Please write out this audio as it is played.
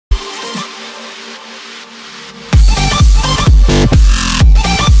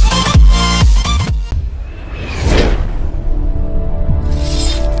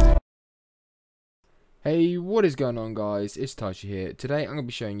Hey, what is going on, guys? It's Taichi here. Today I'm going to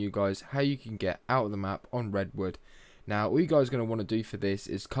be showing you guys how you can get out of the map on Redwood. Now all you guys are going to want to do for this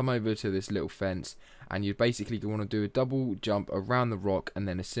is come over to this little fence, and you basically want to do a double jump around the rock and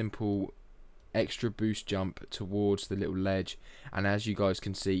then a simple extra boost jump towards the little ledge, and as you guys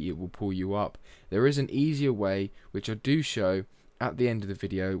can see, it will pull you up. There is an easier way which I do show at the end of the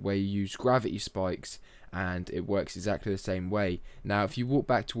video where you use gravity spikes, and it works exactly the same way. Now if you walk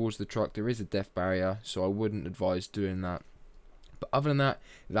back towards the truck, there is a death barrier, so I wouldn't advise doing that. But other than that,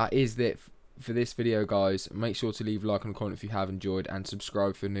 that is it for this video, guys. Make sure to leave a like and a comment if you have enjoyed, and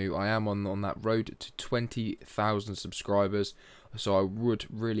subscribe for new. I am on that road to 20,000 subscribers, so I would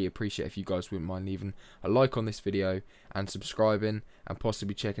really appreciate if you guys wouldn't mind leaving a like on this video and subscribing and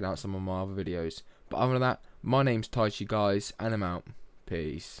possibly checking out some of my other videos. But other than that, my name's Taichi, guys, and I'm out.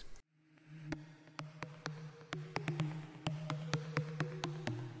 Peace.